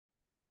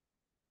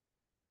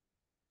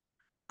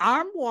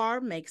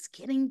Armoire makes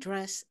getting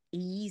dressed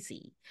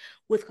easy.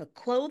 With a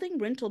clothing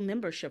rental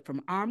membership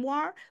from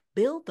Armoire,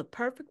 build the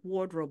perfect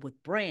wardrobe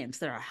with brands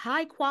that are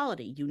high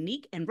quality,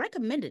 unique, and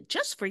recommended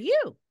just for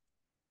you.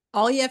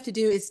 All you have to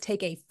do is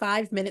take a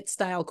 5-minute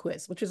style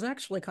quiz, which is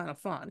actually kind of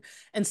fun,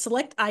 and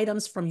select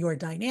items from your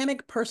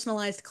dynamic,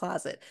 personalized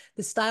closet.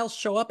 The styles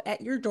show up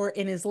at your door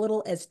in as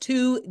little as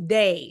 2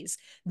 days.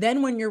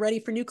 Then when you're ready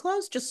for new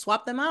clothes, just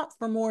swap them out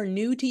for more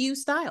new-to-you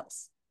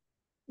styles.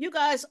 You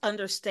guys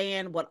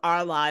understand what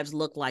our lives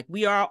look like.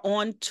 We are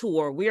on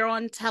tour. We are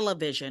on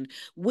television.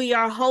 We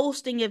are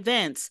hosting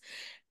events.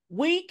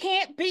 We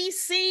can't be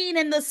seen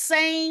in the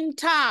same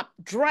top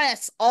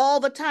dress all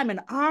the time.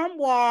 And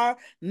Armoire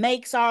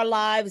makes our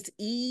lives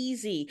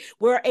easy.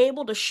 We're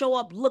able to show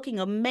up looking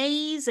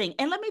amazing.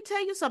 And let me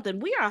tell you something.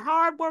 We are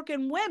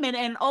hardworking women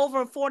and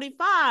over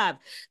 45.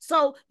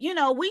 So,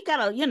 we got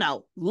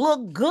to,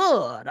 look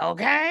good,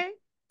 okay?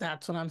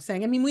 That's what I'm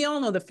saying. I mean, we all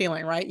know the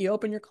feeling, right? You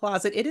open your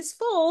closet, it is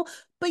full,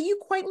 but you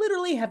quite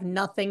literally have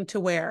nothing to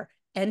wear.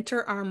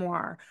 Enter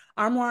Armoire.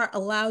 Armoire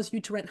allows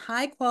you to rent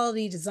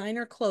high-quality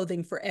designer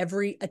clothing for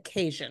every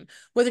occasion.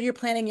 Whether you're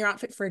planning your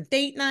outfit for a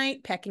date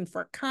night, packing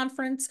for a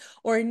conference,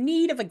 or in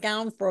need of a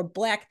gown for a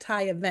black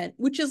tie event,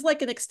 which is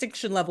like an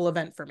extinction level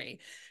event for me,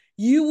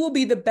 you will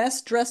be the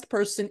best dressed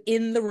person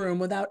in the room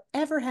without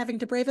ever having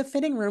to brave a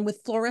fitting room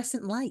with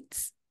fluorescent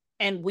lights.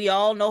 And we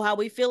all know how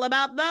we feel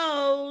about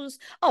those.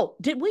 Oh,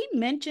 did we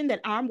mention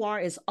that Armoire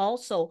is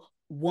also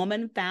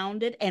woman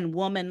founded and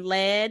woman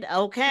led,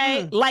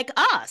 okay? Like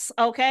us,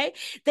 okay?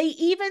 They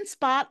even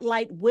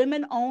spotlight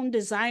women owned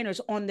designers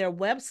on their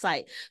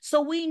website. So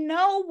we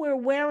know we're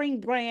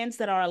wearing brands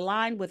that are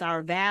aligned with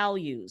our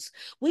values.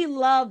 We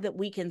love that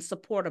we can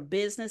support a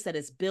business that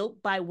is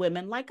built by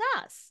women like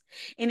us.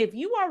 And if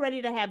you are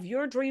ready to have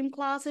your dream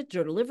closet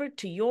delivered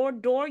to your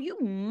door, you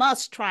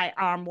must try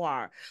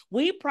Armoire.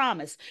 We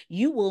promise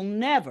you will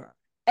never,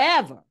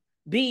 ever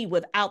be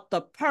without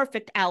the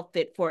perfect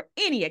outfit for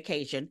any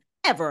occasion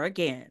ever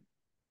again.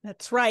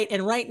 That's right.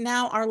 And right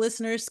now, our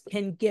listeners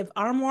can give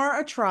Armoire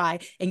a try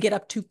and get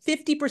up to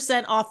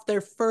 50% off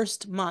their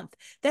first month.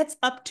 That's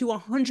up to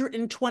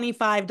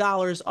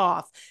 $125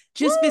 off.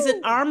 Just visit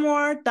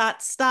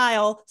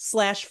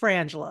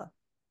armoire.style/Frangela.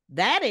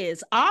 That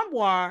is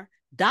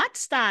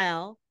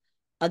armoire.style.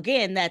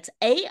 Again, that's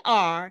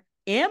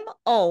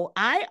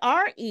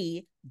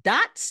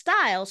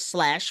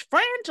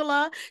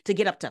ARMOIRE.style/Frangela to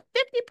get up to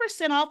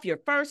 50% off your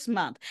first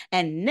month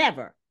and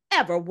never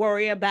ever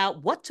worry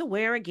about what to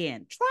wear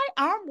again. Try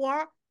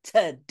Armoire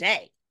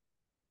today.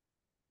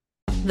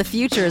 The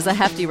future is a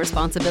hefty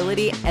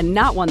responsibility and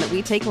not one that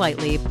we take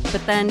lightly.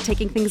 But then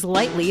taking things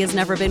lightly has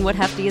never been what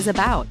Hefty is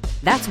about.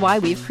 That's why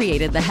we've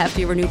created the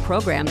Hefty Renew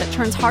program that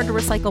turns hard to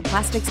recycle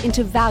plastics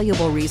into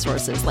valuable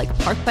resources like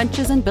park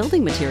benches and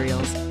building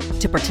materials.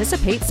 To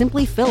participate,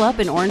 simply fill up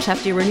an orange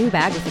Hefty Renew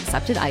bag with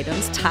accepted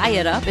items, tie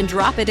it up, and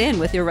drop it in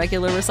with your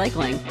regular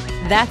recycling.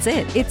 That's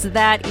it. It's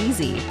that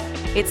easy.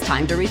 It's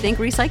time to rethink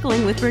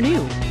recycling with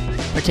Renew.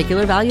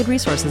 Particular valued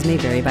resources may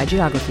vary by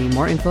geography.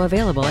 More info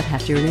available at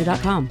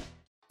heftyrenew.com.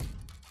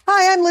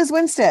 Hi, I'm Liz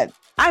Winstead.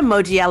 I'm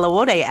Moji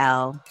Alawode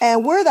L.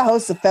 And we're the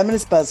hosts of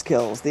Feminist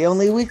Buzzkills, the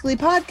only weekly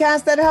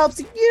podcast that helps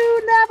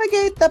you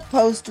navigate the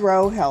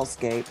post-Roe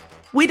hellscape.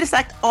 We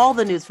dissect all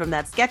the news from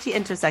that sketchy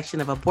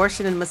intersection of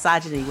abortion and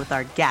misogyny with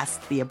our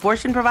guests, the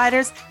abortion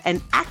providers and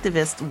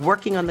activists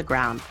working on the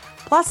ground.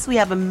 Plus, we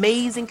have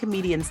amazing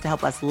comedians to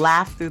help us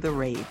laugh through the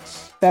rage.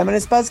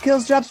 Feminist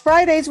Buzzkills drops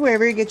Fridays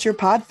wherever you get your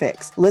pod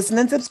fix. Listen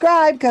and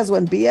subscribe, because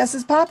when BS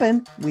is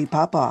poppin', we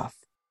pop off.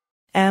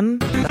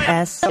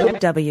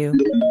 MSW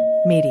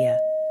Media.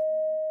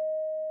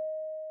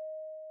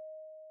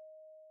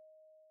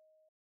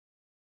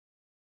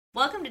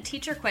 Welcome to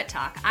Teacher Quit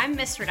Talk. I'm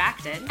Miss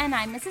Redacted. And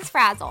I'm Mrs.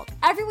 Frazzled.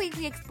 Every week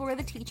we explore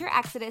the teacher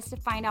exodus to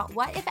find out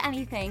what, if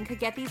anything, could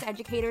get these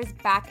educators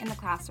back in the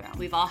classroom.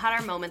 We've all had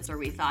our moments where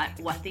we thought,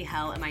 what the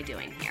hell am I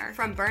doing here?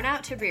 From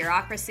burnout to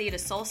bureaucracy to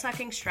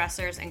soul-sucking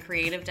stressors and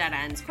creative dead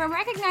ends. From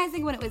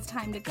recognizing when it was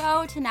time to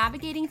go to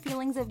navigating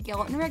feelings of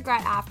guilt and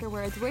regret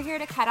afterwards, we're here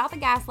to cut out the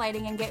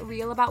gaslighting and get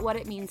real about what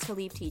it means to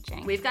leave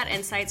teaching. We've got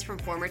insights from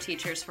former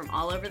teachers from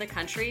all over the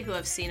country who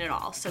have seen it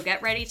all. So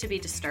get ready to be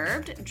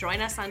disturbed.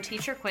 Join us on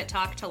Teacher Quit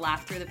Talk to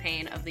laugh through the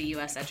pain of the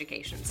U.S.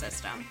 education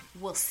system.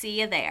 We'll see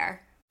you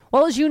there.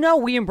 Well, as you know,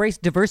 we embrace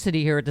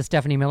diversity here at the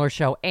Stephanie Miller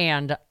Show,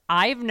 and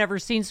I've never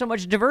seen so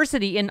much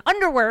diversity in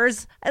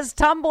underwears as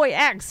Tomboy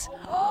X.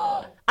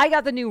 I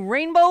got the new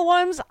rainbow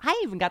ones.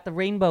 I even got the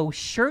rainbow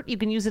shirt. You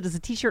can use it as a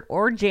t-shirt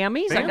or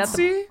jammies. Fancy? I got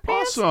the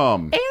pants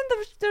Awesome.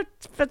 And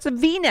that's a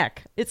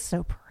V-neck. It's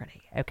so pretty.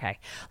 Okay.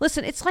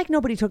 Listen, it's like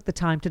nobody took the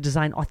time to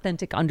design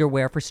authentic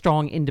underwear for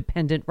strong,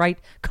 independent, right?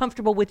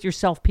 Comfortable with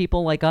yourself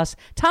people like us.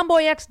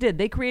 Tomboy X did.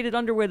 They created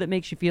underwear that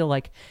makes you feel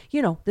like,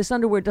 this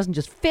underwear doesn't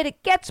just fit,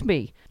 it gets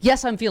me.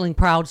 Yes, I'm feeling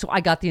proud, so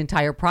I got the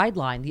entire Pride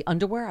line. The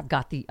underwear, I've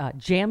got the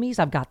jammies,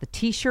 I've got the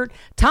t-shirt.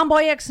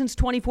 Tomboy X since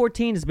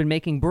 2014 has been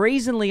making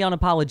brazenly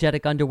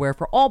unapologetic underwear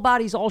for all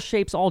bodies, all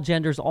shapes, all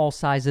genders, all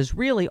sizes.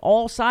 Really,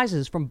 all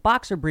sizes, from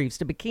boxer briefs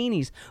to bikinis.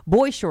 bikinis,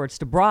 boy shorts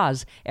to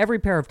bras. Every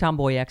pair of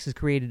Tomboy X is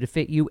created to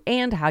fit you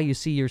and how you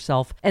see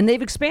yourself. And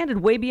they've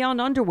expanded way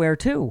beyond underwear,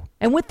 too.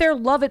 And with their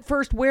love at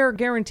first wear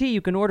guarantee,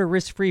 you can order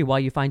risk-free while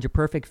you find your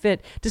perfect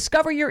fit.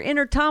 Discover your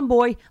inner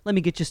tomboy. Let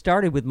me get you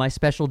started with my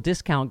special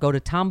discount. Go to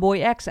Tomboy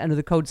X, enter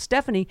the code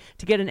Stephanie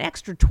to get an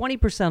extra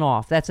 20%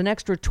 off. That's an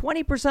extra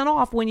 20%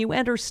 off when you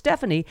enter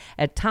Stephanie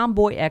at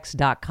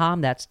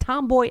tomboyx.com. That's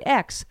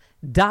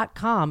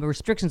tomboyx.com.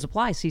 Restrictions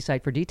apply. See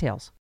site for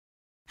details.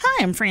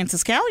 Hi, I'm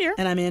Frances Callier.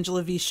 And I'm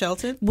Angela V.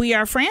 Shelton. We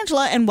are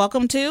Frangela, and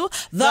welcome to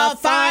The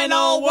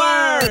Final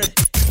Word.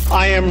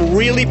 I am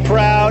really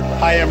proud.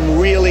 I am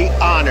really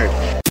honored.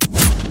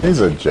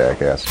 He's a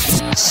jackass.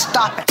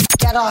 Stop it.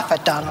 Get off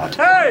it, Donald.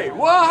 Hey,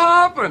 what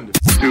happened?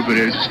 Stupid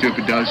is,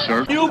 stupid does,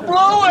 sir. You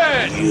blew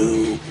it!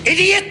 You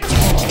idiot!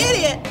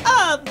 Idiot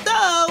of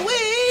the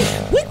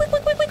week. Week.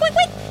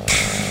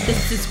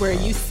 This is where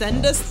you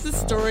send us the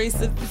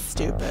stories of the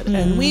stupid,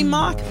 and we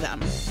mock them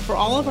for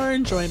all of our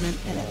enjoyment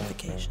and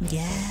edification.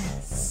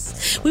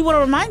 Yes. We want to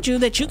remind you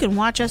that you can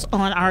watch us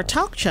on our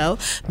talk show,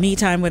 Me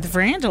Time with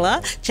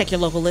Frangela. Check your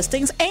local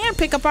listings and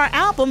pick up our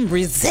album,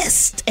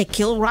 Resist, at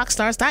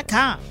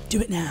killrockstars.com.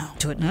 Do it now.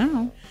 Do it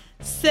now.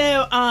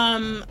 So,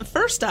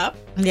 first up.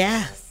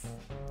 Yes.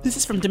 This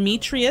is from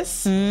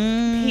Demetrius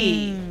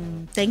P.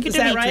 Thank you, Is Demetrius.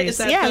 that right? Is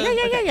that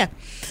Yeah.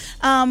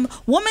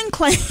 Woman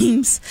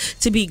claims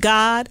to be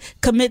God,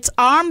 commits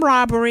armed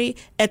robbery,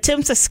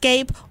 attempts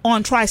escape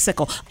on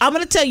tricycle. I'm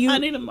going to tell you. I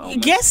need a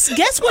moment.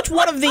 Guess which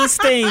one of these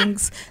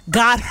things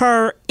got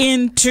her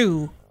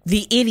into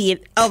the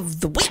idiot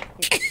of the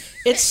week.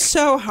 It's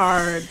so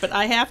hard, but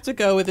I have to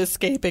go with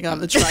escaping on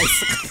the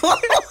tricycle.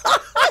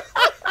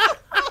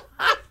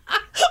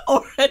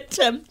 Or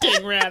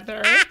attempting,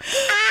 rather.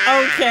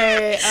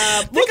 Okay.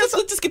 Let's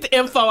just get the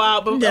info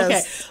out. But,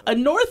 Yes. Okay. A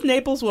North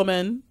Naples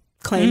woman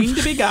claiming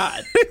to be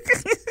God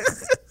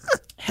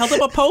held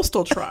up a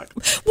postal truck.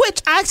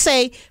 Which I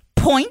say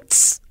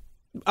points.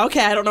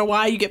 Okay, I don't know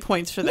why you get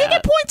points for that. You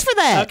get points for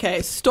that.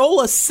 Okay,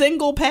 stole a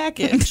single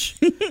package.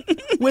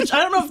 Which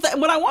I don't know if that,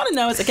 what I want to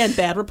know is, again,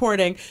 bad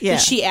reporting. Yeah.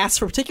 Did she ask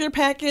for a particular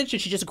package?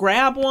 Did she just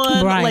grab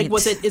one? Right. Like,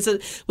 was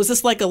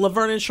this like a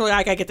Laverne and Shirley,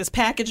 I gotta get this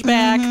package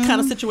back kind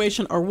of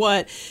situation, or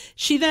what?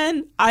 She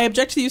then, I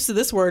object to the use of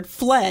this word,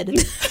 fled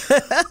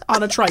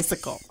on a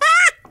tricycle.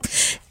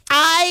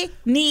 I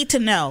need to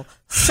know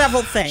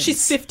several things.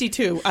 She's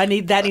 52.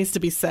 That needs to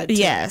be said too.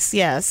 Yes.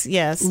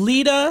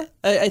 Lita,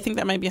 I think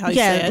that might be how you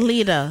say it.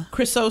 Lita.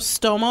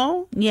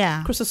 Crisostomo.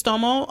 Yeah.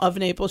 Crisostomo of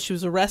Naples. She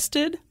was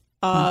arrested.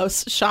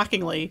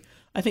 Shockingly,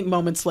 I think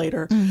moments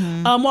later.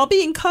 While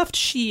being cuffed,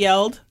 she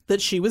yelled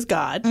that she was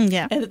God.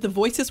 Yeah. And that the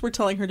voices were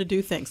telling her to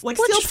do things. Like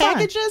Which steal is fine.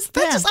 packages?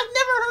 Yeah. I've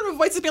never heard of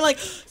voices being like,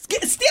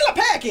 steal a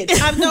package.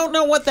 I don't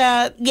know what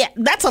that. Yeah,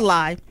 that's a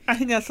lie. I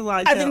think that's a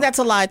lie. I think that's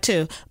a lie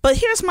too. But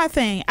here's my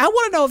thing. I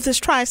want to know if this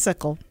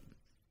tricycle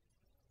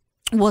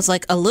was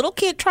like a little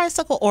kid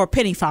tricycle or a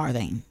penny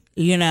farthing.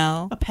 You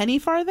know? A penny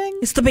farthing?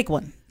 It's the big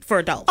one for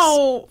adults.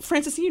 Oh,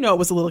 Frances, you know it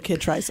was a little kid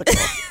tricycle.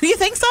 You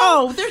think so?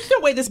 Oh, there's no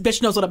way this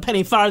bitch knows what a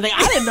penny farthing.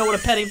 I didn't know what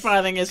a penny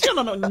farthing is. She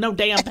don't know no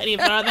damn penny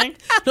farthing.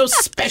 No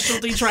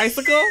specialty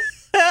tricycle.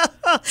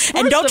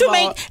 And don't you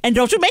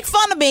make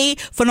fun of me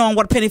for knowing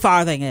what a penny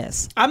farthing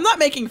is. I'm not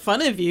making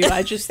fun of you.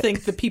 I just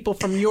think the people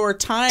from your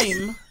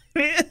time,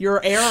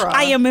 your era.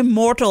 I am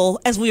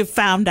immortal, as we have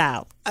found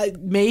out.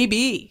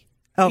 Maybe.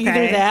 Okay.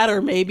 Either that,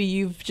 or maybe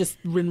you've just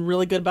been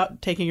really good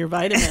about taking your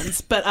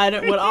vitamins. But I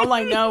don't. What all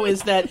I know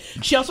is that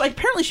she also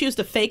apparently she used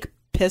a fake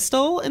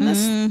pistol in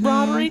this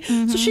robbery.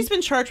 So she's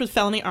been charged with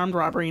felony armed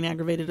robbery and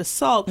aggravated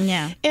assault.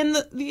 Yeah. And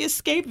the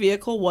escape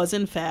vehicle was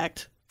in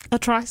fact a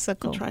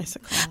tricycle. I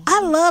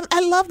love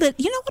that.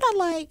 You know what I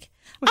like?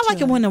 I like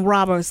it when the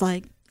robber is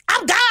like,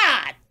 "I'm God."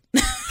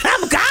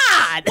 I'm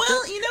God.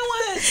 Well, you know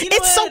what?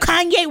 It's so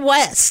Kanye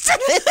West.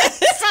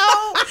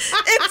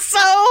 It's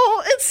so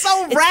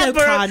rapper.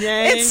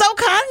 Kanye. It's so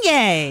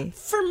Kanye.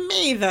 For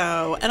me,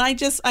 though, and I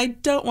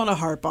don't want to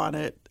harp on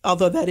it,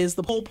 although that is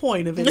the whole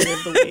point of Idiot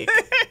of the Week.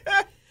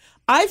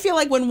 I feel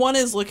like when one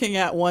is looking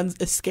at one's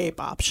escape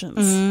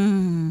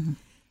options,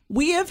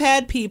 we have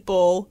had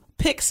people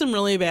pick some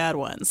really bad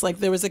ones. Like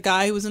there was a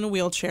guy who was in a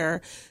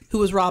wheelchair who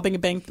was robbing a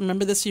bank.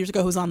 Remember this years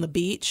ago? Who was on the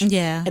beach?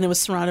 Yeah. And it was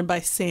surrounded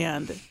by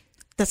sand.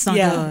 That's not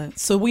good.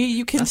 So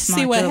you can That's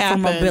see not what good for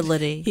happened.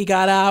 mobility. He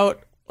got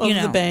out of You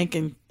know. the bank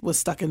and was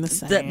stuck in the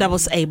sand. That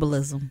was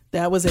ableism.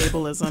 That was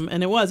ableism,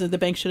 and it was. The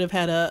bank should have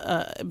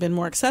had been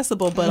more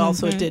accessible, but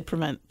also it did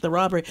prevent the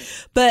robbery.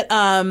 But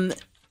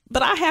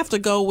I have to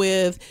go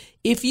with,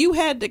 if you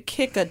had to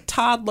kick a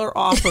toddler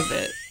off of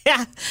it.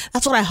 Yeah,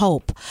 that's what I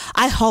hope.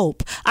 I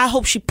hope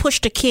she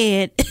pushed a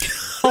kid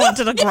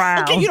onto the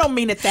ground. Okay, you don't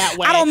mean it that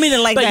way. I don't mean it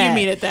like but that. You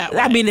mean it that way.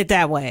 I mean it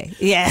that way.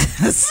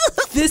 Yes.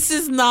 This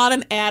is not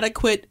an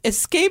adequate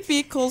escape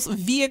vehicles.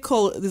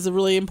 Vehicle is a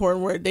really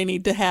important word. They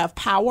need to have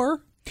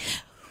power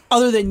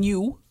other than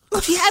you.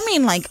 Yeah, I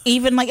mean, like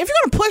even like if you're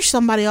gonna push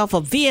somebody off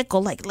a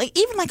vehicle, like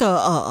even like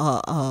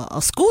a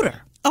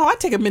scooter. Oh, I'd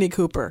take a Mini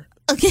Cooper.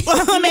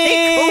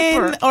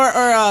 or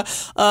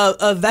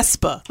a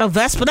Vespa. A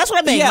Vespa. That's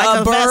what I mean. Yeah,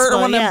 like a bird, Vespa,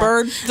 one of them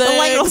bird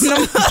things.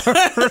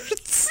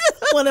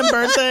 One of them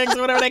bird things,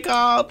 whatever they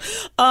called.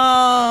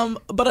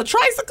 But a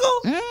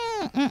tricycle?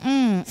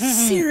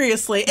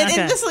 Seriously.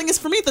 And this thing is,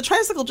 for me, the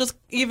tricycle just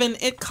even,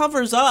 it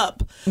covers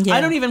up. Yeah.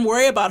 I don't even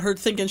worry about her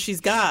thinking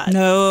she's God.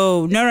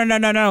 No.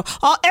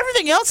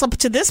 Everything else up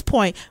to this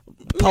point,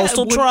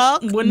 postal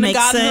truck wouldn't have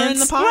gotten her in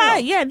the pile.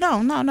 Right? Yeah.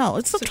 No.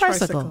 It's the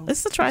tricycle.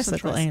 It's the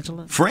tricycle,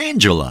 Angela.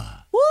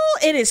 Frangela. Woo!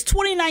 It is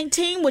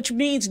 2019, which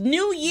means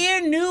new year,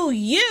 new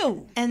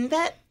you, and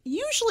that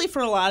usually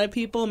for a lot of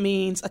people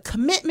means a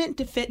commitment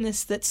to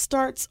fitness that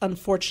starts,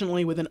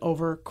 unfortunately, with an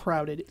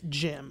overcrowded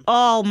gym.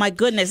 Oh my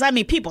goodness! I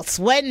mean, people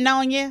sweating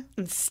on you.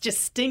 It's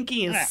just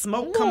stinky and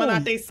smoke coming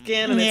out their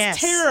skin, and it's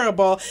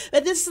terrible.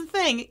 But this is the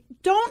thing.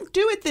 Don't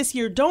do it this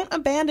year. Don't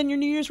abandon your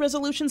New Year's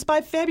resolutions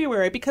by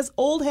February, because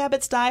old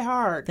habits die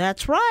hard.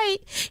 That's right.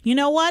 You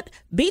know what?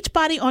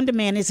 Beachbody On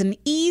Demand is an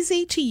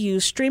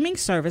easy-to-use streaming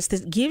service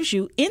that gives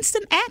you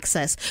instant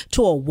access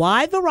to a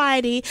wide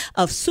variety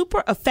of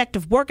super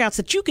effective workouts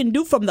that you can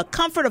do from the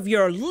comfort of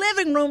your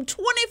living room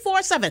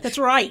 24/7. That's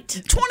right.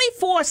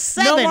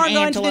 24/7, No more Angela.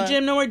 going to the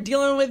gym. No more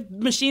dealing with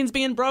machines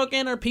being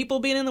broken or people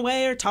being in the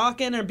way or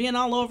talking or being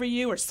all over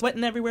you or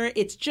sweating everywhere.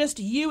 It's just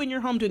you in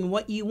your home doing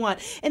what you want.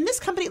 And this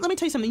company, let me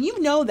tell you something. You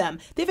know them.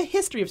 They have a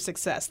history of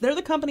success. They're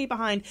the company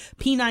behind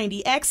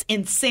P90X,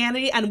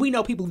 Insanity, and we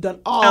know people who've done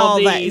all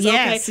these.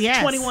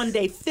 Yes. 21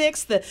 Day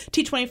Fix, the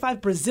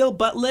T25 Brazil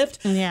butt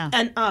lift,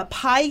 and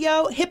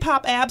Pyo hip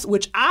hop abs,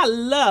 which I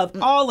love.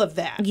 All of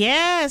that.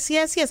 Yes.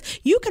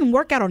 You can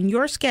work out on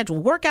your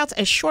schedule. Workouts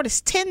as short as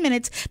 10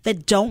 minutes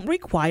that don't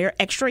require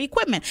extra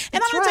equipment.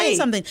 And I'm going to tell you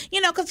something,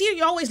 because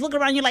you always look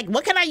around, you're like,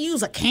 what can I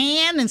use? A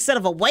can instead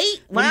of a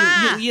weight?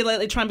 Wow. You're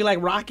like trying to be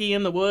like Rocky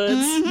in the woods,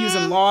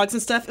 using logs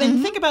and stuff.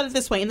 And think about it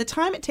this way. In the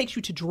time it takes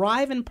you to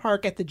drive and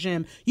park at the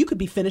gym, you could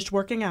be finished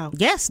working out.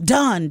 Yes,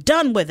 done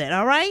with it,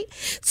 all right?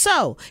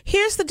 So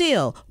here's the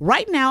deal.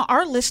 Right now,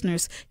 our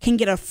listeners can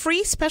get a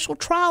free special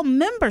trial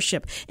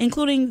membership,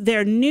 including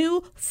their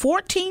new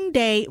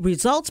 14-day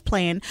results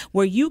plan,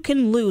 where you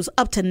can lose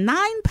up to 9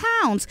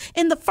 pounds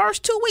in the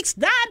first 2 weeks.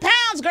 9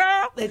 pounds,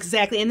 girl.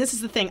 Exactly. And this is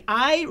the thing.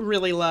 I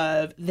really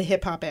love the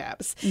hip hop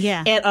abs.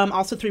 Yeah. And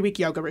also 3-week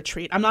yoga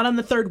retreat. I'm not on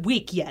the 3rd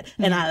week yet,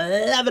 and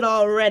I love it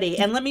already.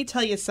 And let me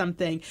tell you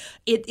something.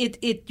 You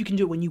can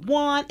do it when you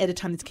want, at a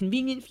time that's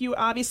convenient for you,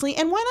 obviously.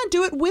 And why not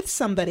do it with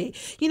somebody?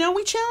 We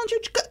challenge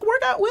you to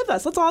work out with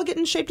us. Let's all get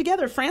in shape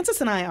together. Francis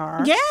and I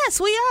are. Yes,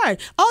 we are.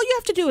 All you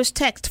have to do is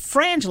text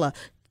Frangela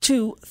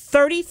to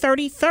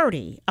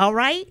 303030, all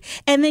right?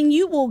 And then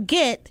you will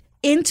get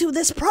into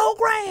this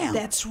program.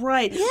 That's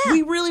right. Yeah.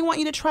 We really want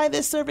you to try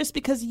this service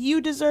because you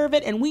deserve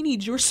it, and we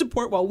need your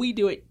support while we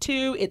do it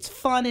too. It's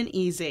fun and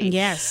easy.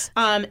 Yes.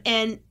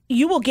 And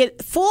you will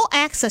get full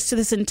access to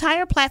this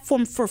entire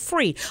platform for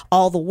free.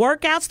 All the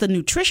workouts, the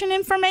nutrition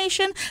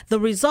information, the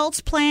results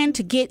plan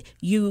to get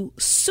you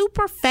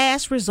super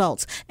fast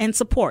results and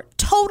support.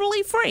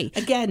 Totally free.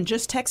 Again,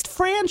 just text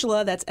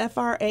Frangela, that's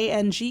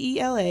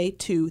Frangela,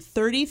 to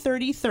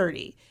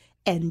 303030,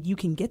 and you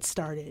can get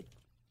started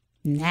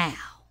now.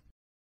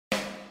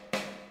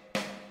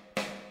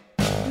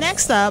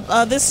 Next up,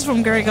 this is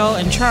from Grigo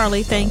and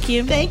Charlie. Thank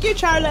you. Thank you,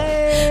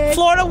 Charlie.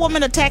 Florida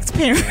woman attacks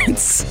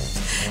parents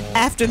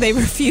after they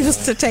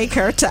refused to take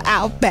her to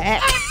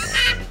Outback.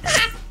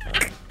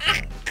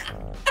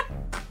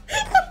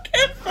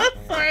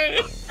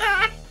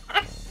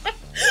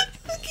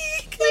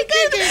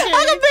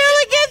 I can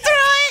barely get through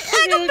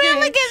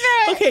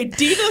it. Okay,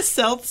 Dina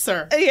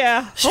Seltzer.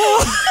 Yeah.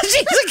 Oh,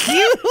 she's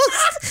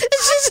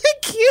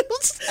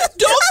accused.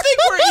 Don't think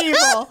we're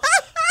evil.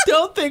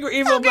 Don't think we're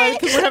evil, but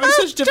because we're having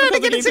such difficulty.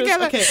 Trying to get it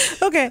together.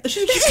 Okay.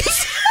 She's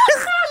accused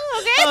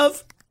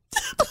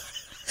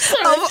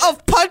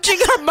of punching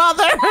her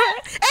mother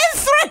and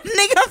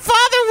threatening her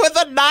father with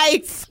a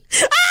knife.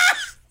 They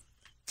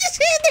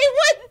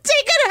wouldn't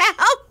take her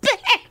out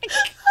back.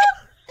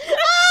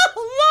 Oh,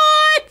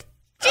 Lord.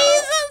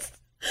 Jesus.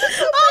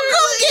 Oh,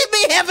 come get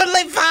me,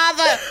 Heavenly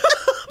Father.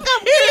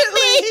 Come get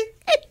me.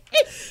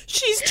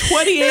 She's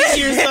 28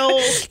 years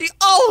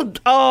old.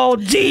 Oh,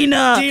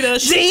 Dina.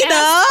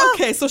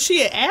 Okay, so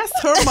she had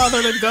asked her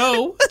mother to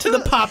go to the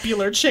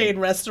popular chain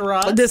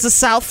restaurant. This is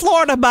South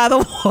Florida, by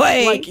the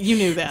way. Like, you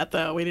knew that,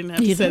 though. We didn't have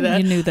to say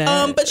that. You knew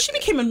that. But she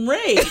became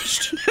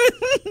enraged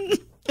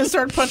and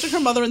started punching her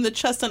mother in the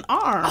chest and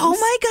arms. Oh,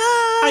 my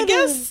God. I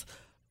guess...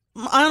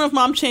 I don't know if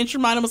mom changed her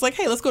mind and was like,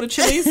 hey, let's go to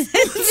Chili's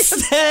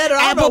instead, or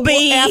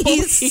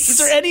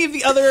Applebee's or any of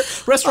the other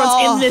restaurants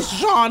in this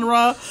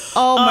genre.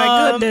 Oh,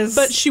 my goodness.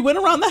 But she went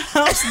around the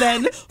house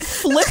then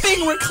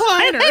flipping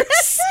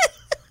recliners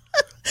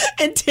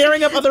and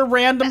tearing up other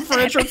random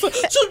furniture. So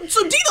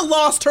Dina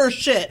lost her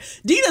shit.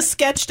 Dina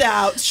sketched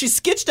out. She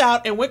sketched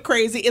out and went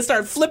crazy and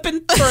started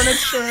flipping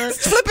furniture.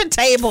 Flipping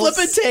tables.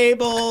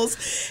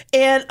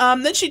 And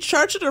then she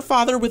charged her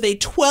father with a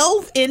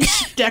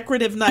 12-inch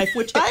decorative knife,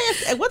 which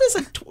what is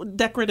a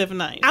decorative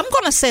knife? I'm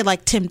going to say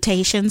like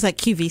Temptations at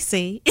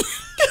QVC.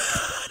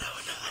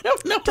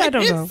 don't know. I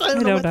don't know. I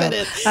don't know what that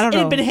is. I don't It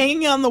know. had been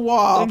hanging on the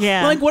wall.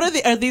 Yeah. Like, what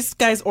are these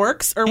guys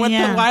orcs? Or what?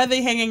 Yeah. Why are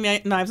they hanging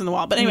knives on the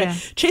wall? But anyway, Yeah.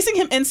 chasing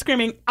him and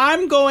screaming,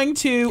 I'm going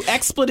to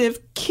expletive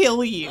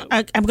kill you.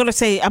 I'm going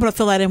to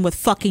fill that in with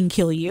fucking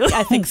kill you.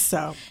 I think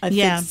so. I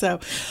Yeah.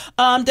 think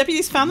so.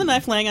 Deputies found the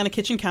knife laying on a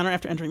kitchen counter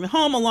after entering the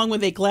home, along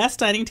with a glass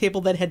dining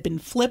table that had been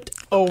flipped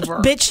over.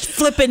 Bitch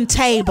flipping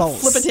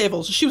tables. Flipping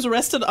tables. She was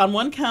arrested on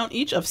one count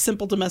each of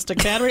simple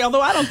domestic battery,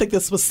 although I don't think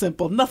this was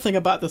simple. Nothing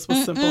about this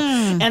was simple.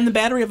 And the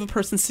battery of a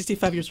person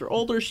 65 years or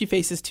older. She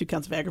faces 2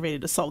 counts of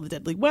aggravated assault with a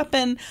deadly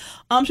weapon.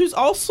 She was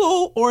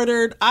also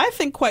ordered, I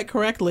think quite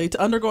correctly,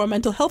 to undergo a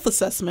mental health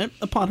assessment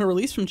upon her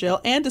release from jail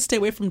and to stay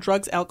away from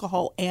drugs,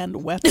 alcohol,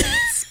 and weapons.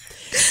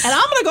 And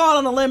I'm going to go out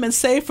on a limb and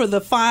say for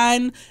the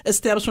fine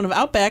establishment of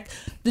Outback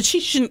that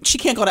she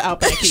can't go to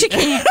Outback. She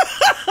can't.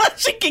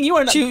 She can. You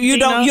are not. You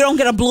don't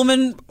get a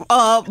blooming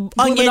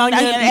onion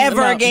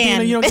ever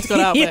again. Dina, you don't get to go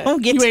to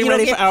Outback. You ain't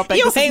ready for Outback.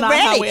 You This is ain't not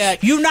how we ready.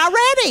 act. You're not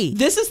ready.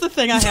 This is the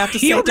thing I have to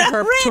say You're to not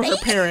her ready.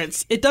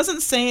 parents. It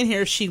doesn't say in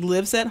here she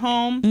lives at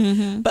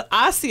home, but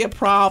I see a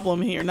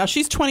problem here. Now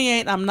she's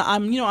 28.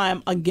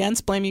 I'm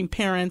against blaming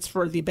parents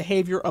for the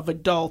behavior of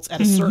adults. At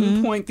a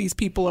certain point, these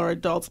people are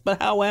adults.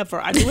 But however,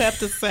 I do have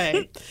to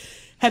say.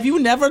 Have you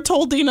never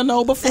told Dina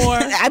no before?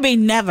 I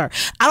mean, never.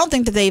 I don't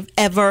think that they've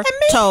ever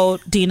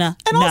told Dina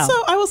And no. also,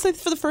 I will say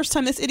for the first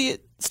time, this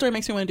idiot story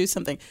makes me want to do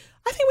something.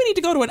 I think we need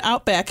to go to an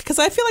Outback because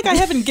I feel like I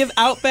haven't give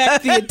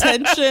Outback the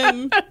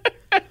attention.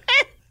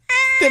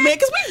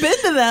 Because we've been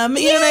to them,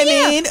 you know what I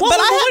mean? Well, but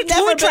I have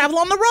never we travel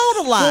on the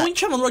road a lot. When we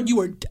travel on the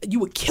road, you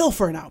would kill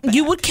for an Outback.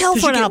 You would kill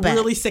for an you Outback. get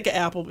really sick of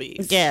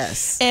Applebee's.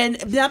 Yes.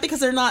 And not because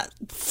they're not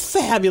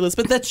fabulous,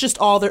 but that's just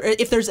all there.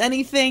 If there's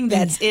anything,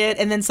 that's it.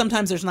 And then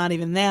sometimes there's not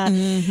even that.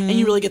 And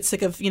you really get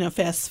sick of,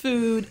 fast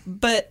food.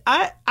 But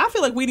I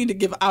feel like we need to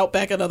give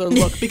Outback another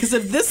look because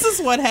if this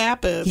is what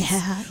happens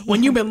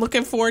when you've been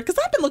looking forward, because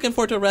I've been looking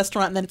forward to a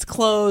restaurant and then it's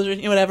closed or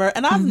whatever.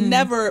 And I've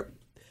never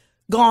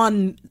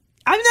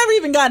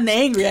even gotten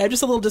angry. I'm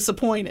just a little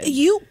disappointed.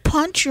 You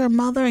punch your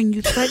mother and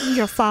you threaten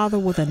your father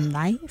with a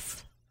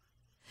knife.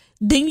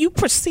 Then you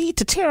proceed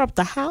to tear up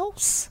the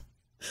house.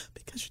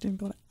 Because you didn't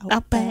go to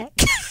Outback.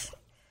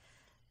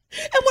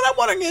 And what I'm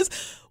wondering is,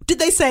 did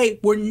they say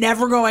we're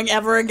never going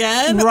ever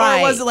again?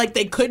 Right. Or was it like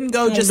they couldn't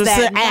go just Was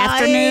that it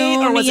afternoon?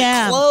 night? Or was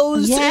it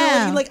closed?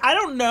 Yeah. I mean, I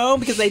don't know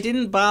because they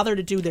didn't bother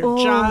to do their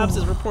jobs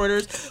as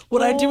reporters.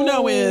 What I do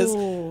know is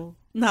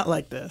not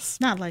like this.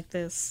 Not like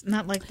this.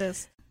 Not like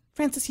this.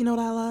 Francis, you know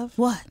what I love?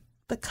 What?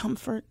 The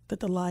comfort, the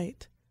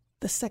delight,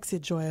 the sexy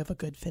joy of a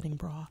good fitting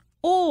bra.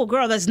 Oh,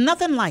 girl, there's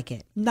nothing like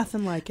it.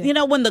 Nothing like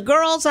it. When the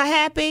girls are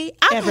happy,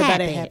 I'm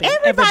Everybody happy. happy.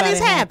 Everybody's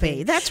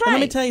happy. That's right. And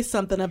let me tell you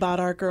something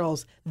about our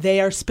girls. They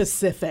are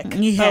specific.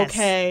 Yes.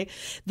 Okay.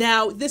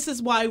 Now, this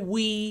is why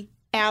we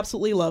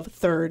absolutely love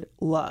Third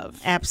Love.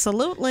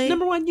 Absolutely.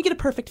 Number one, you get a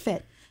perfect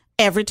fit.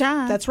 Every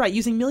time. That's right.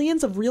 Using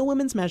millions of real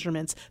women's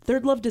measurements,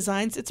 Third Love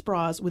designs its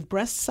bras with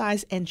breast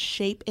size and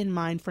shape in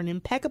mind for an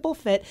impeccable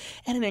fit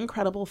and an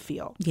incredible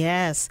feel.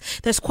 Yes.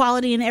 There's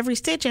quality in every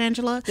stitch,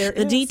 Angela. There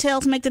the is.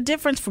 details make the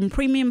difference from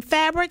premium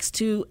fabrics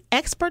to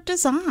expert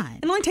design.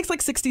 It only takes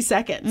like 60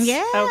 seconds.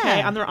 Yeah.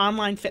 Okay. On their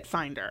online fit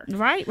finder.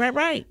 Right.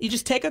 You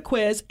just take a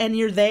quiz and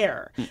you're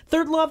there.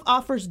 Third Love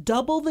offers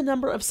double the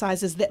number of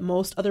sizes that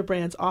most other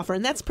brands offer.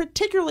 And that's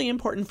particularly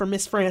important for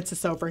Miss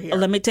Francis over here.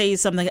 Let me tell you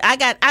something.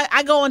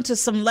 I go into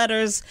some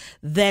letters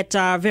that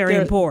are very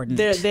important.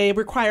 They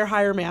require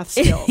higher math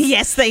skills.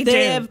 Yes, they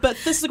do. But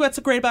this is what's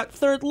great about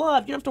Third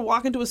Love. You don't have to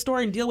walk into a store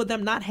and deal with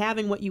them not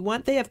having what you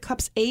want. They have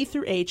cups A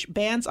through H,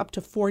 bands up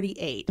to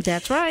 48.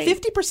 That's right.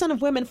 50%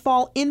 of women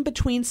fall in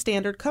between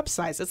standard cup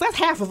sizes. That's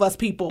half of us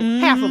people.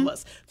 Half of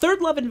us. Third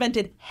Love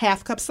invented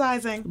half cup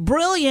sizing.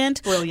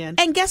 Brilliant.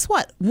 And guess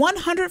what?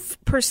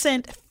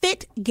 100%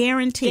 fit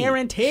guarantee.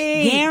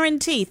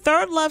 Guarantee.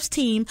 Third Love's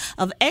team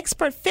of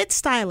expert fit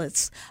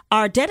stylists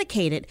are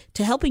dedicated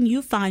to helping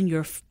you find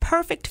your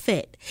perfect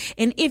fit.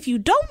 And if you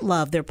don't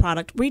love their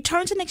product,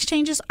 returns and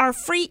exchanges are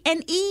free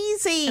and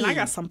easy. And I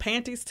got some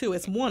panties too.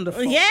 It's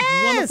wonderful.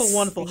 Yes.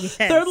 Wonderful. Yes.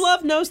 Third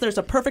Love knows there's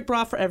a perfect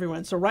bra for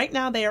everyone. So right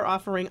now they are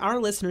offering our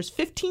listeners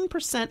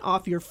 15%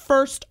 off your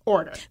first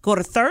order. Go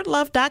to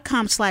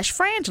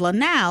thirdlove.com/Frangela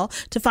now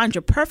to find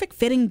your perfect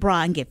fitting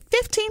bra and get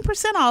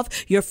 15% off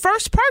your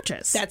first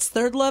purchase. That's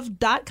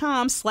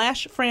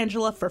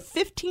thirdlove.com/Frangela for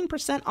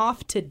 15%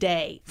 off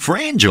today.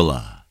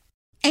 Frangela.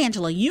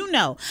 Angela,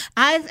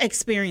 I've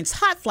experienced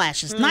hot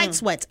flashes, night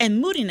sweats, and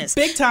moodiness.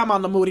 Big time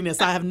on the moodiness.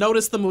 I have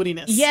noticed the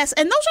moodiness. Yes,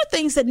 and those are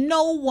things that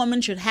no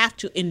woman should have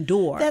to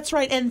endure. That's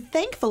right, and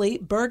thankfully,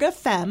 Burga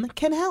Femme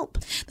can help.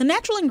 The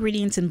natural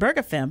ingredients in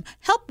Burga Femme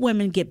help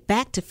women get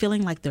back to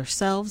feeling like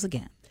themselves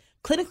again.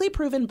 Clinically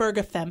proven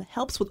Burga Femme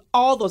helps with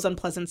all those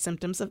unpleasant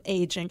symptoms of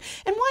aging.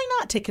 And why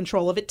not take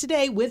control of it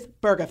today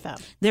with Burga Femme?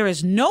 There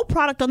is no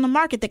product on the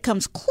market that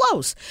comes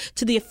close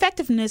to the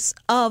effectiveness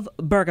of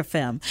Burga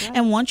Femme. Right.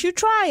 And once you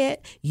try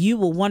it, you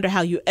will wonder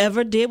how you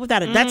ever did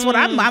without it. That's what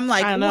I'm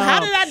like, well, how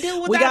did I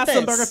do without this? We got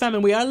some Burga Femme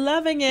and we are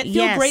loving it. Feel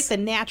Yes. great the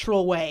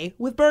natural way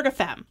with Burga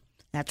Femme.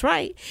 That's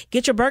right.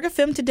 Get your burger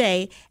film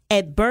today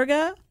at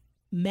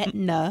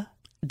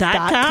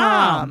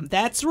burgermetna.com.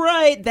 That's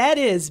right. That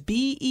is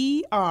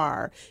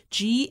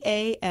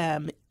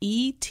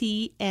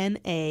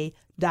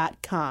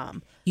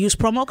BERGAMETNA.com. Use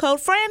promo code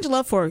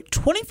Frangela for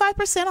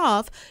 25%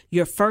 off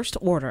your first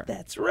order.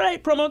 That's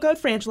right. Promo code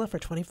Frangela for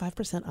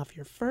 25% off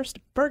your first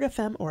Burger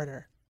Femme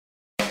order.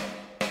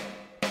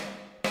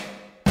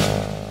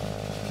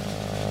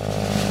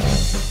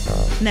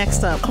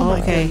 Next up.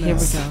 Okay, here we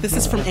go. This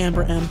is from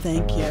Amber M.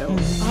 Thank you.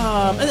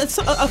 And it's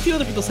a few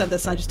other people said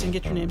this, and I just didn't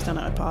get your names down.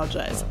 I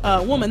apologize.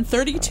 A woman,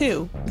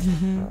 32,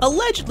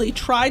 allegedly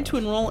tried to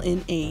enroll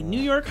in a New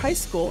York high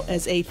school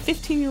as a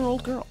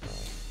 15-year-old girl.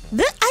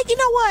 You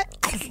know what?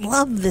 I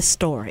love this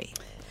story.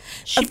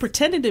 She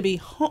pretended to be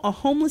a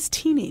homeless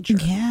teenager,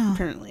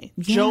 apparently.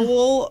 Yeah.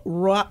 Joel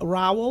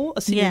Rowell,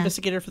 a senior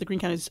investigator for the Greene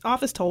County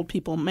office, told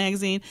People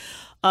magazine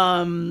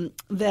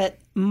that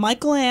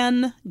Michael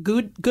Ann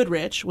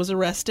Goodrich was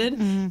arrested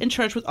and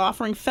charged with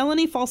offering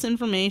felony false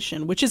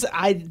information, which is,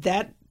 I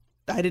didn't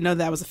know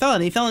that was a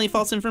felony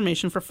false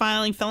information for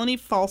filing felony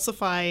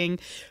falsifying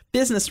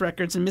business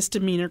records and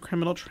misdemeanor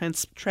criminal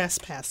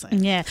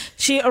trespassing. Yeah.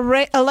 She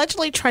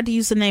allegedly tried to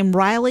use the name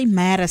Riley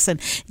Madison.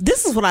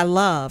 This is what I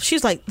love.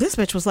 She's like, this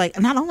bitch was like,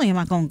 not only am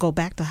I going to go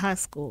back to high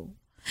school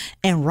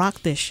and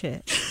rock this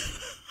shit,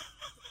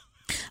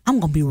 I'm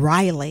going to be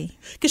Riley.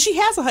 Because she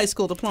has a high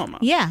school diploma.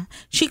 Yeah.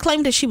 She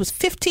claimed that she was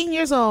 15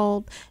 years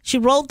old. She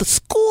rode the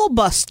school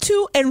bus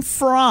to and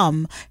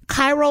from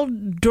Cairo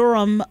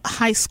Durham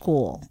High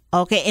School,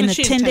 okay, and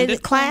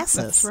attended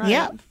classes. That's right.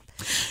 Yep.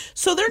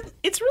 So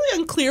it's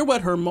really unclear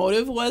what her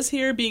motive was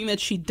here, being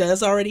that she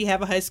does already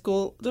have a high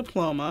school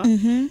diploma.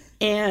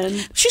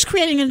 And she was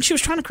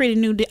trying to create a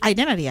new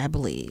identity, I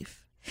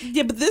believe.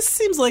 Yeah, but this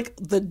seems like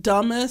the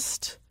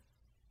dumbest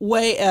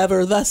way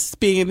ever, thus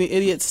being in the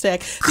idiot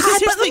stack.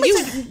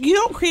 Because you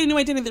don't create a new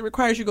identity that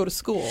requires you to go to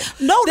school.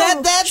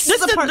 That's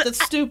the part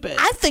that's stupid.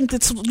 I think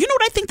that's, you know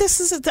what I think this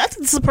is? I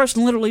think this is a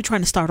person literally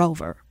trying to start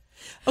over.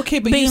 Okay,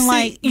 but you see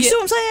what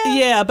I'm saying?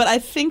 Yeah, but I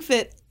think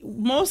that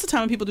most of the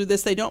time when people do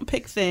this, they don't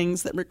pick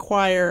things that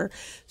require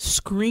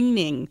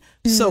screening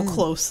so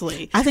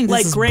closely. I think this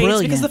like is grades,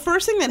 brilliant. because the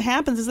first thing that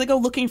happens is they go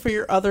looking for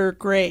your other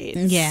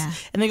grades. Yeah.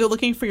 And they go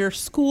looking for your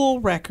school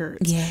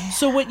records. Yeah.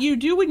 So what you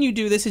do when you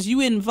do this is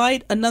you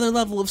invite another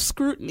level of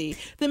scrutiny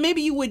that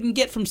maybe you wouldn't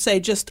get from, say,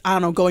 just, I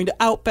don't know, going to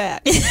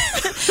Outback.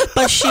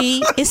 But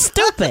she is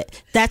stupid.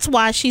 That's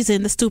why she's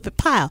in the stupid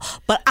pile.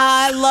 But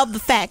I love the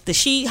fact that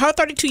her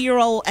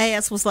 32-year-old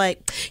ass was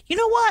like, you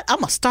know what? I'm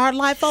going to start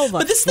life over.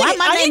 But this thing,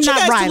 I need you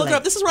guys to look it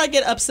up. This is where I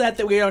get upset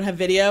that we don't have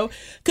video.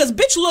 Because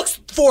bitch looks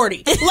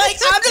 40. Like,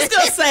 I'm just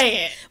going to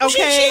say it.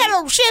 Okay?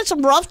 She had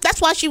some rough,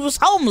 that's why she was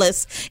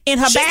homeless in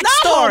her backstory.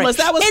 Not homeless.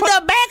 That was in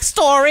the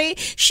backstory,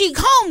 she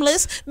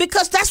homeless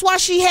because that's why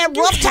she had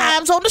rough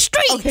times on the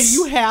streets. Okay,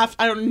 you have,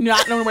 I do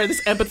not know where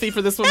this empathy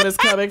for this woman is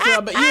coming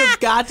from, but you have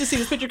got to see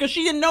this picture because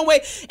she in no way,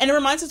 and it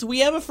reminds us, we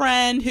have a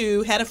friend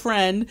who had a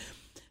friend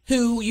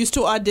who used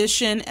to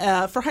audition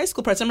for high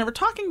school parts. I remember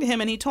talking to him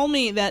and he told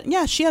me that,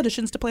 yeah, she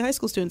auditions to play high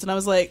school students. And I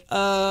was like,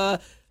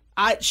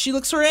 she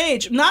looks her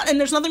age. And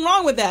there's nothing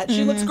wrong with that.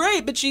 She looks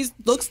great, but she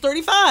looks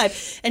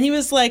 35. And he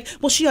was like,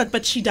 well,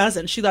 but she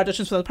doesn't. She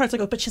auditions for the parts. I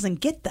go, but she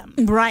doesn't get them.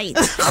 Right.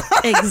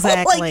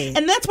 Exactly.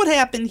 And that's what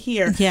happened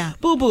here. Yeah.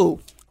 Boo-boo.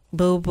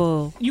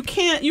 Boo-boo.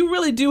 You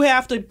really do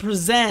have to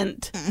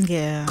present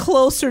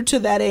closer to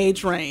that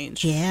age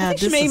range. Yeah. I think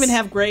she may even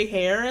have gray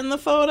hair in the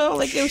photo.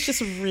 Like, it was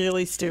just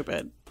really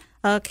stupid.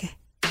 Okay.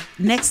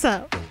 Next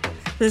up.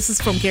 This is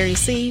from Gary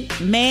C.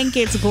 Man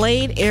gets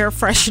Glade air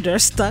freshener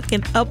stuck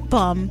in up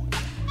bum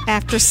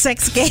after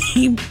sex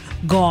game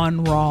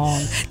gone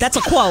wrong. That's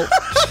a quote.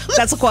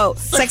 That's a quote.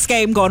 Sex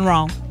game gone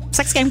wrong.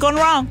 Sex game gone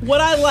wrong.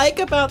 What I like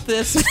about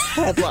this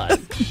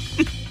headline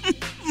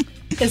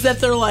is that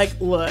they're like,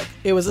 look,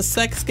 it was a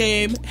sex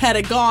game. Had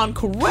it gone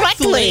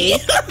correctly,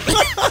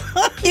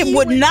 it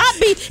would not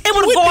be. It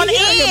would have gone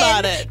in.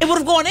 About it. It would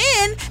have gone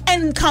in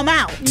and come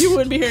out. You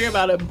wouldn't be hearing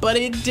about it, but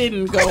it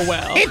didn't go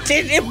well.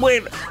 It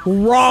went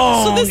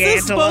wrong. So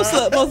this is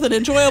both an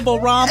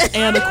enjoyable romp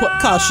and a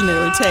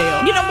cautionary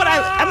tale. You know what?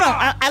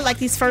 I like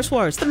these first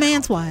words. The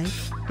man's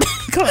wife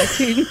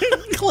claimed.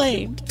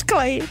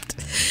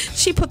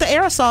 She put the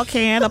aerosol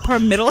can up her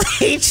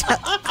middle-aged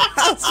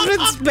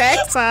husband's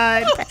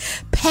backside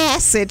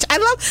passage. I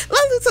love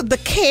this, the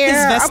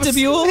care. His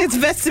vestibule. His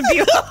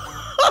vestibule.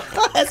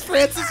 As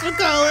Francis would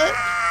call it.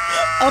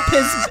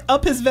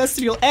 Up his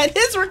vestibule at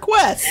his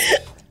request.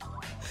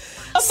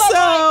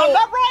 I'm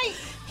not right.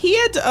 He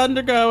had to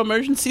undergo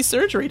emergency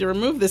surgery to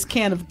remove this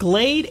can of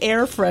Glade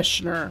air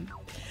freshener.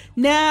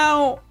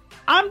 Now,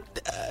 I'm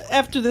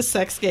after this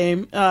sex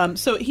game.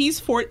 So he's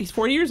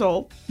 40 years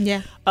old.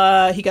 Yeah.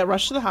 He got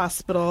rushed to the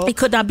hospital. He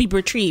could not be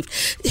retrieved.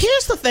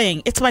 Here's the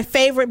thing. It's my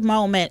favorite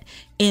moment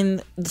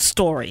in the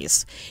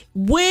stories.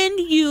 When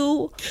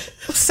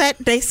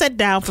they sat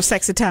down for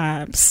sexy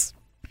times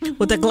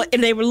with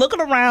and they were looking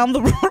around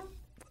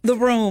the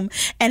room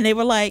and they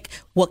were like,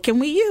 what can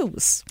we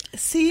use?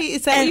 See,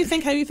 is that how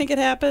you think it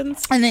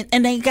happens?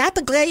 And they got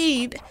the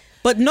Glade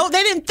But no,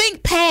 they didn't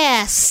think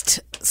past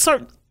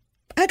certain.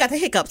 I got the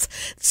hiccups.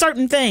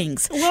 Certain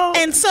things. Well,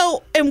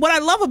 and what I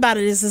love about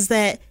it is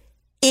that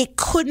it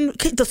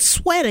couldn't. The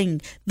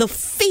sweating, the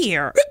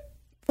fear.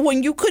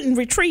 When you couldn't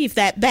retrieve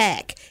that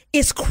back,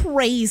 it's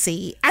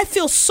crazy. I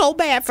feel so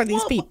bad for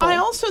these people.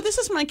 This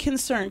is my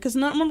concern, because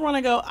remember when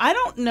I go, I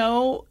don't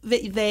know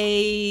that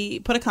they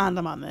put a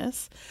condom on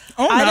this.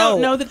 Oh, no. I don't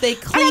know that they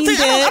cleaned it.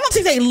 I don't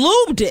think they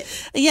lubed it.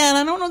 Yeah, and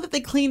I don't know that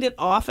they cleaned it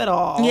off at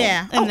all.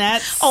 Yeah. And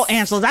that's... Oh,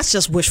 Angela, that's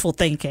just wishful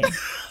thinking.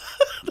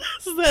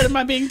 Am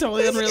I being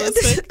totally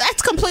unrealistic?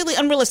 That's completely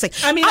unrealistic.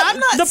 I mean, I'm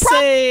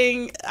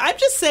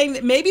just saying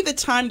that maybe the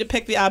time to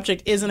pick the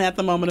object isn't at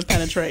the moment of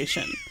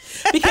penetration.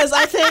 Because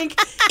I think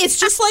it's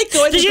just like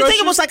going to the grocery store. Did you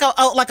think it was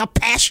like a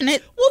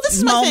passionate Well, this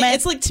is moment? my thing.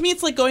 It's like, to me,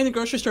 it's like going to the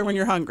grocery store when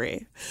you're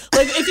hungry.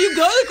 Like, if you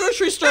go to the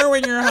grocery store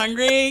when you're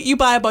hungry, you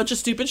buy a bunch of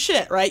stupid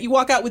shit, right? You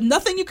walk out with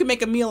nothing you can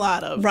make a meal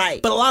out of.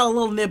 Right. But a lot of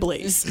little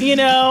nibblies, you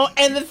know?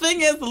 And the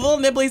thing is, the little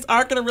nibblies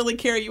aren't going to really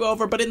carry you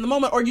over, but in the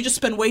moment, or you just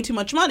spend way too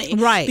much money.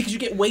 Right. Because you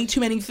get way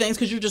too many things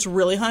because you're just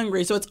really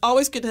hungry. So it's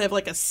always good to have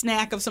like a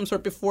snack of some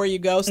sort before you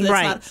go, so that's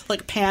not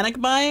like panic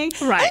buying.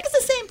 Right. I think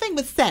it's the same thing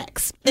with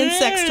sex and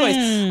sex toys.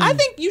 I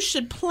think you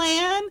should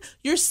plan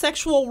your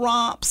sexual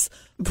romps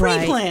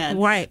pre-planned.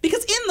 Right.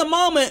 Because in the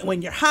moment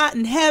when you're hot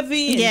and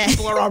heavy and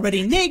people are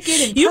already naked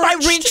and you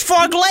might reach for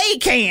a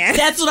Glade can.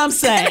 That's what I'm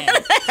saying.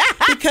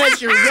 Because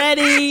you're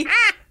ready.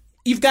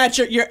 You've got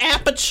your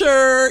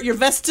aperture, your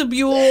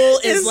vestibule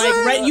is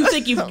like ready. You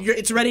think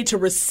it's ready to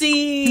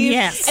receive.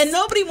 Yes. And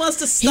nobody wants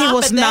to stop. He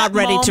was at not that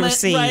ready moment, to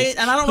receive. Right?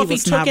 And I don't know if he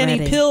took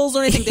any pills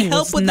or anything to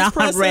help with this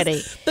process.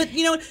 Ready. But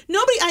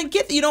I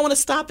get that you don't want to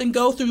stop and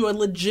go through a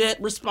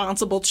legit,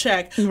 responsible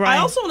check. Right. I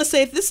also want to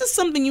say, if this is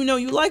something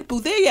you like,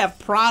 boo, there you have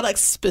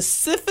products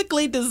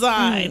specifically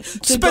designed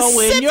to go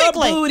in your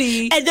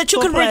booty and that you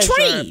can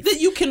retrieve. That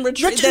you can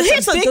retrieve.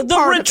 Here's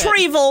the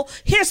retrieval.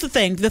 Here's the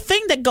thing: the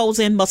thing that goes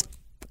in must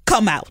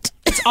come out.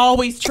 It's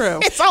always true.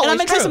 It's always and I'm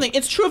going to tell you true. something.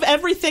 It's true of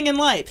everything in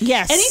life.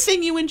 Yes.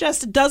 Anything you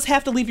ingest does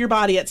have to leave your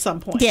body at some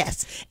point.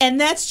 Yes.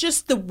 And that's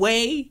just the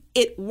way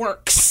it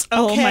works. Okay?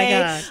 Oh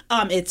my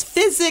God. It's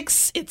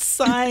physics. It's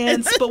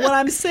science. But what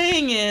I'm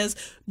saying is,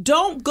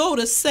 don't go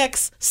to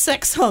sex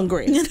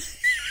hungry.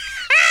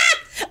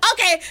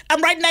 Okay,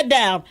 I'm writing that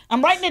down. Do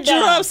you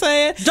know what I'm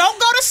saying? Don't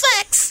go to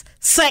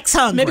sex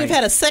hungry. Maybe you've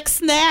had a sex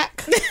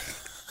snack.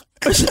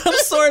 Or some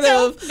sort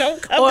of,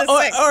 don't come to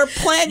sex. Or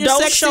plan your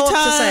Don't sexy show up to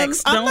times.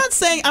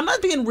 sex. I'm not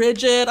being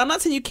rigid. I'm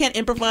not saying you can't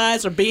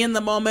improvise or be in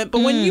the moment. But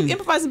when you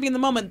improvise and be in the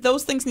moment,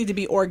 those things need to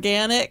be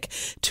organic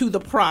to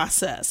the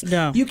process.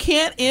 No. You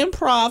can't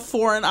improv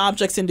foreign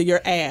objects into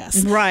your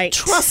ass. Right.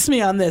 Trust me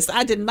on this.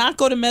 I did not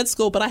go to med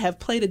school, but I have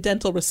played a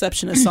dental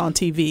receptionist on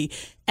TV,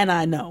 and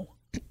I know.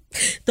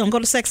 Don't go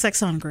to sex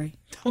hungry.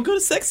 Don't go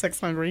to sex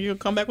hungry. You'll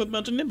come back with a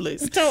bunch of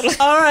nibblies. Totally.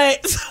 All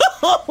right.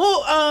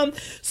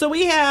 So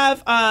we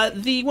have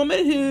the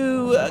woman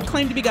who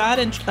claimed to be God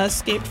and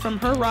escaped from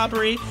her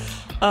robbery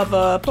of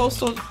a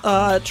postal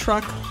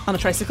truck on a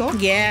tricycle.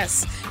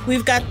 Yes.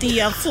 We've got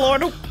the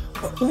Florida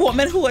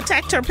woman who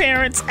attacked her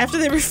parents after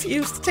they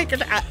refused to take her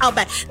to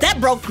Outback.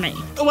 That broke me.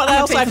 Well, I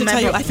also have to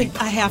tell you,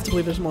 I have to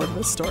believe there's more to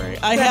this story.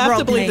 I have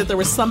to believe that there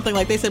was something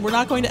like they said, we're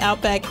not going to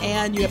Outback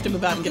and you have to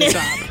move out and get a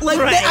job. Like,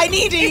 right. I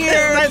need to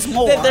hear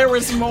that there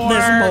was more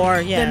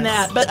than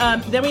that. But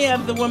then we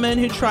have the woman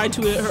who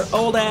her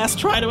old ass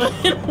tried to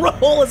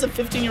enroll as a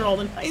 15-year-old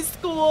in high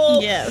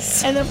school.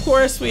 Yes. And of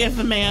course, we have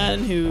the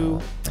man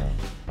who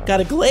got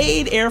a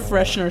Glade air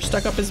freshener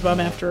stuck up his bum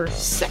after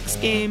sex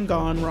game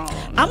gone wrong.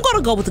 I'm going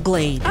to go with the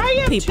Glade. I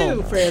am people.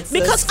 too, Francis.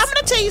 Because I'm going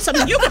to tell you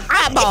something. You can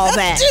eyeball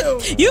that.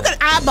 You can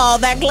eyeball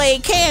that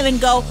Glade can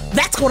and go,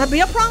 that's going to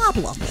be a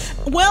problem.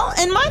 Well,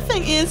 and my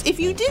thing is,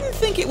 if you didn't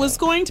think it was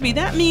going to be,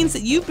 that means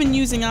that you've been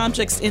using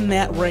objects in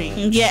that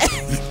range. Yeah.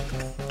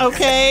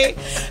 Okay?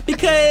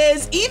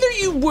 Because either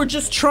you were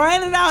just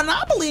trying it out, and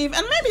I believe,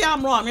 and maybe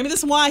I'm wrong, maybe this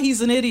is why he's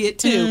an idiot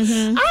too.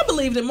 Mm-hmm. I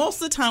believe that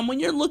most of the time when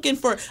you're looking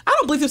for, I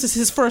don't believe this is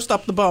his first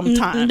up the bum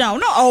time. No.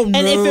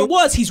 And if it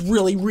was, he's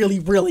really, really,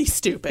 really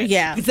stupid.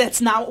 Yeah. Because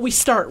that's not what we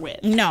start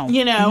with. No.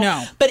 You know?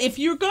 No. But if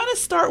you're going to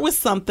start with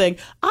something,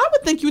 I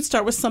would think you would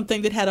start with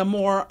something that had a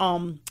more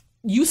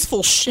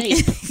useful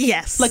shape.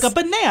 Yes. Like a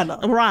banana.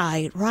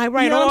 Right. You know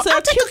what I'm saying?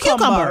 I'll take a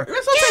cucumber.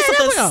 That's what I'm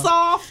saying, something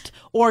soft,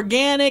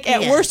 organic.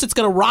 At worst, it's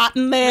going to rot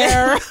in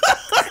there.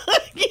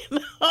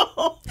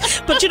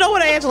 But you know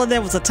what, Angela?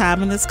 There was a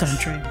time in this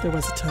country. There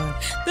was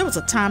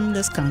a time in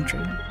this country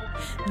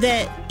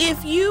that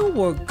if you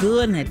were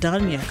good and had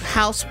done your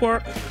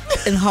housework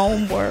and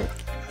homework,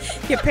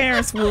 your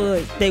parents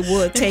would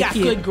take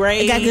you.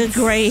 They got good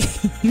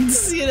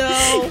grades. You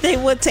know, they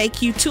would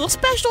take you to a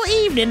special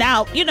evening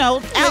out. You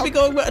know, maybe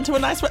go to a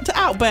nice to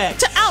Outback.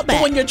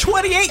 But when you're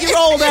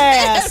 28-year-old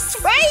ass,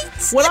 that's right.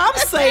 What I'm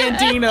saying,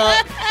 Dina,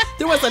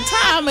 there was a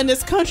time in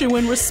this country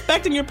when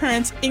respecting your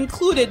parents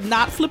included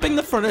not flipping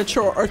the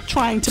furniture or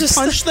trying to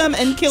punch them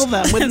and kill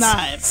them with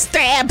knives,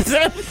 stab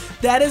them.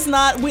 That is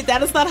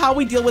not how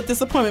we deal with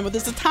disappointment. But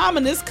there's a time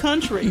in this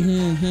country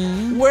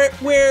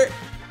where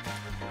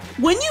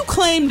when you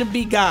claim to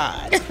be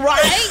God,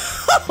 right?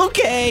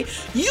 Okay,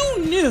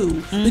 you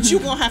knew that you're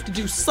going to have to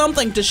do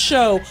something to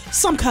show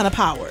some kind of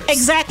powers.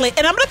 Exactly.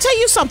 And I'm going to tell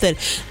you something.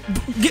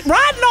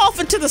 Riding off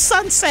into the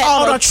sunset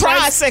on a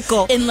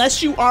tricycle.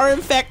 Unless you are,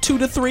 in fact, 2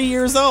 to 3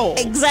 years old.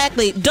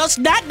 Exactly. Does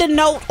not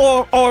denote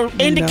or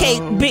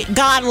indicate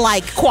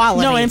godlike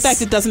qualities. No, in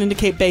fact, it doesn't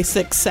indicate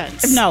basic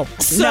sense. No.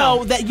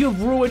 So that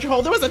you've ruined your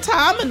whole... There was a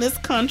time in this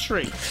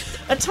country...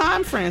 A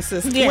time,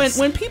 Frances,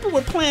 when people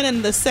were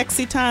planning the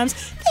sexy times,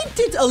 they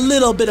did a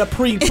little bit of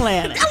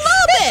pre-planning. A little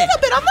bit.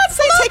 I'm not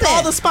saying take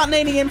all the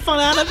spontaneous fun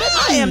out of it.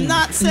 I am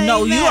not saying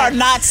no, that. you are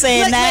not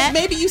saying that.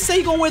 Maybe you say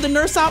you're going to wear the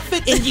nurse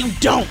outfit and you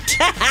don't.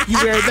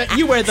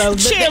 You wear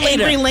the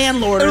angry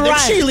landlord or the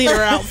cheerleader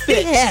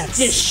outfit. Yes.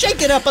 Just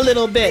shake it up a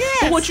little bit. Yes.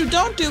 But what you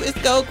don't do is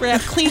go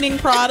grab cleaning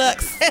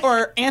products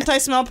or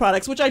anti-smell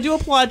products, which I do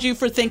applaud you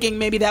for thinking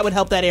maybe that would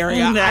help that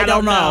area. I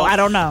don't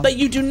know. But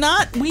we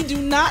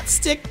do not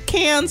stick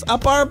cans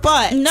up our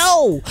butt.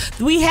 No,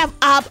 we have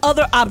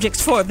other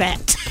objects for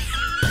that.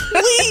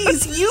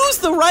 Please use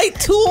the right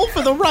tool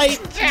for the right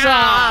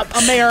job,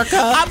 America.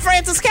 I'm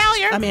Frances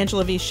Callier. I'm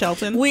Angela V.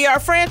 Shelton. We are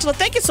Frangela.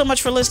 Thank you so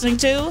much for listening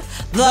to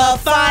The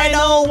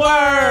Final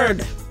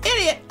Word.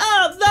 Idiot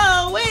of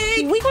the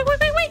Week.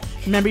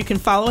 Remember, you can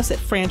follow us at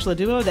Frangela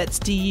Duo. That's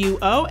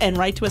DUO. And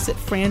write to us at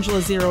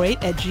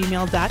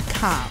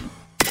frangela08@gmail.com.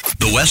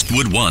 The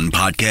Westwood One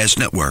Podcast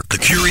Network, the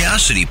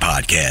Curiosity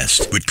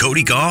Podcast with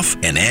Cody Goff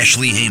and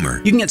Ashley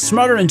Hamer. You can get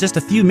smarter in just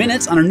a few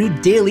minutes on our new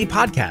daily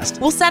podcast.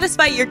 We'll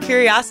satisfy your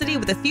curiosity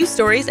with a few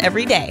stories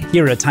every day.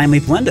 Hear a timely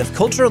blend of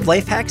culture,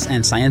 life hacks,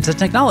 and science and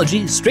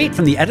technology straight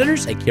from the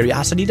editors at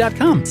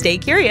Curiosity.com. Stay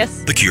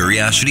curious. The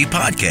Curiosity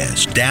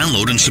Podcast.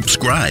 Download and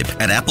subscribe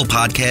at Apple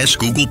Podcasts,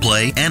 Google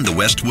Play, and the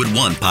Westwood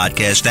One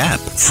Podcast app.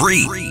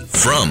 Free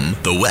from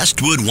the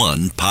Westwood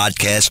One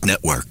Podcast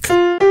Network.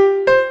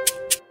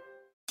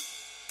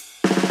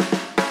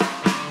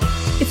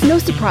 It's no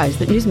surprise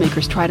that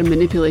newsmakers try to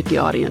manipulate the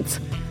audience.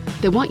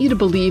 They want you to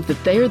believe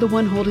that they are the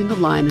one holding the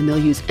line and they'll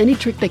use any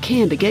trick they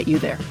can to get you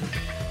there.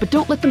 But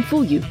don't let them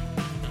fool you.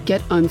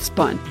 Get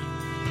unspun.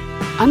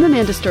 I'm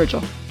Amanda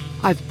Sturgill.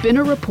 I've been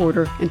a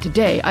reporter, and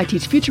today I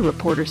teach future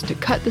reporters to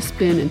cut the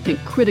spin and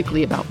think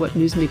critically about what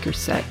newsmakers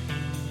say.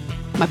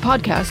 My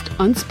podcast,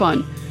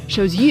 Unspun,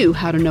 shows you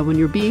how to know when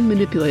you're being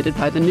manipulated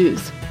by the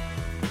news.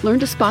 Learn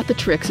to spot the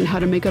tricks and how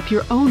to make up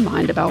your own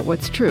mind about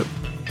what's true.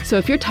 So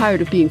if you're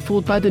tired of being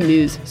fooled by the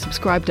news,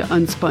 subscribe to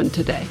Unspun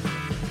today.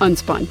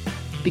 Unspun,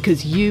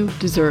 because you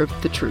deserve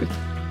the truth.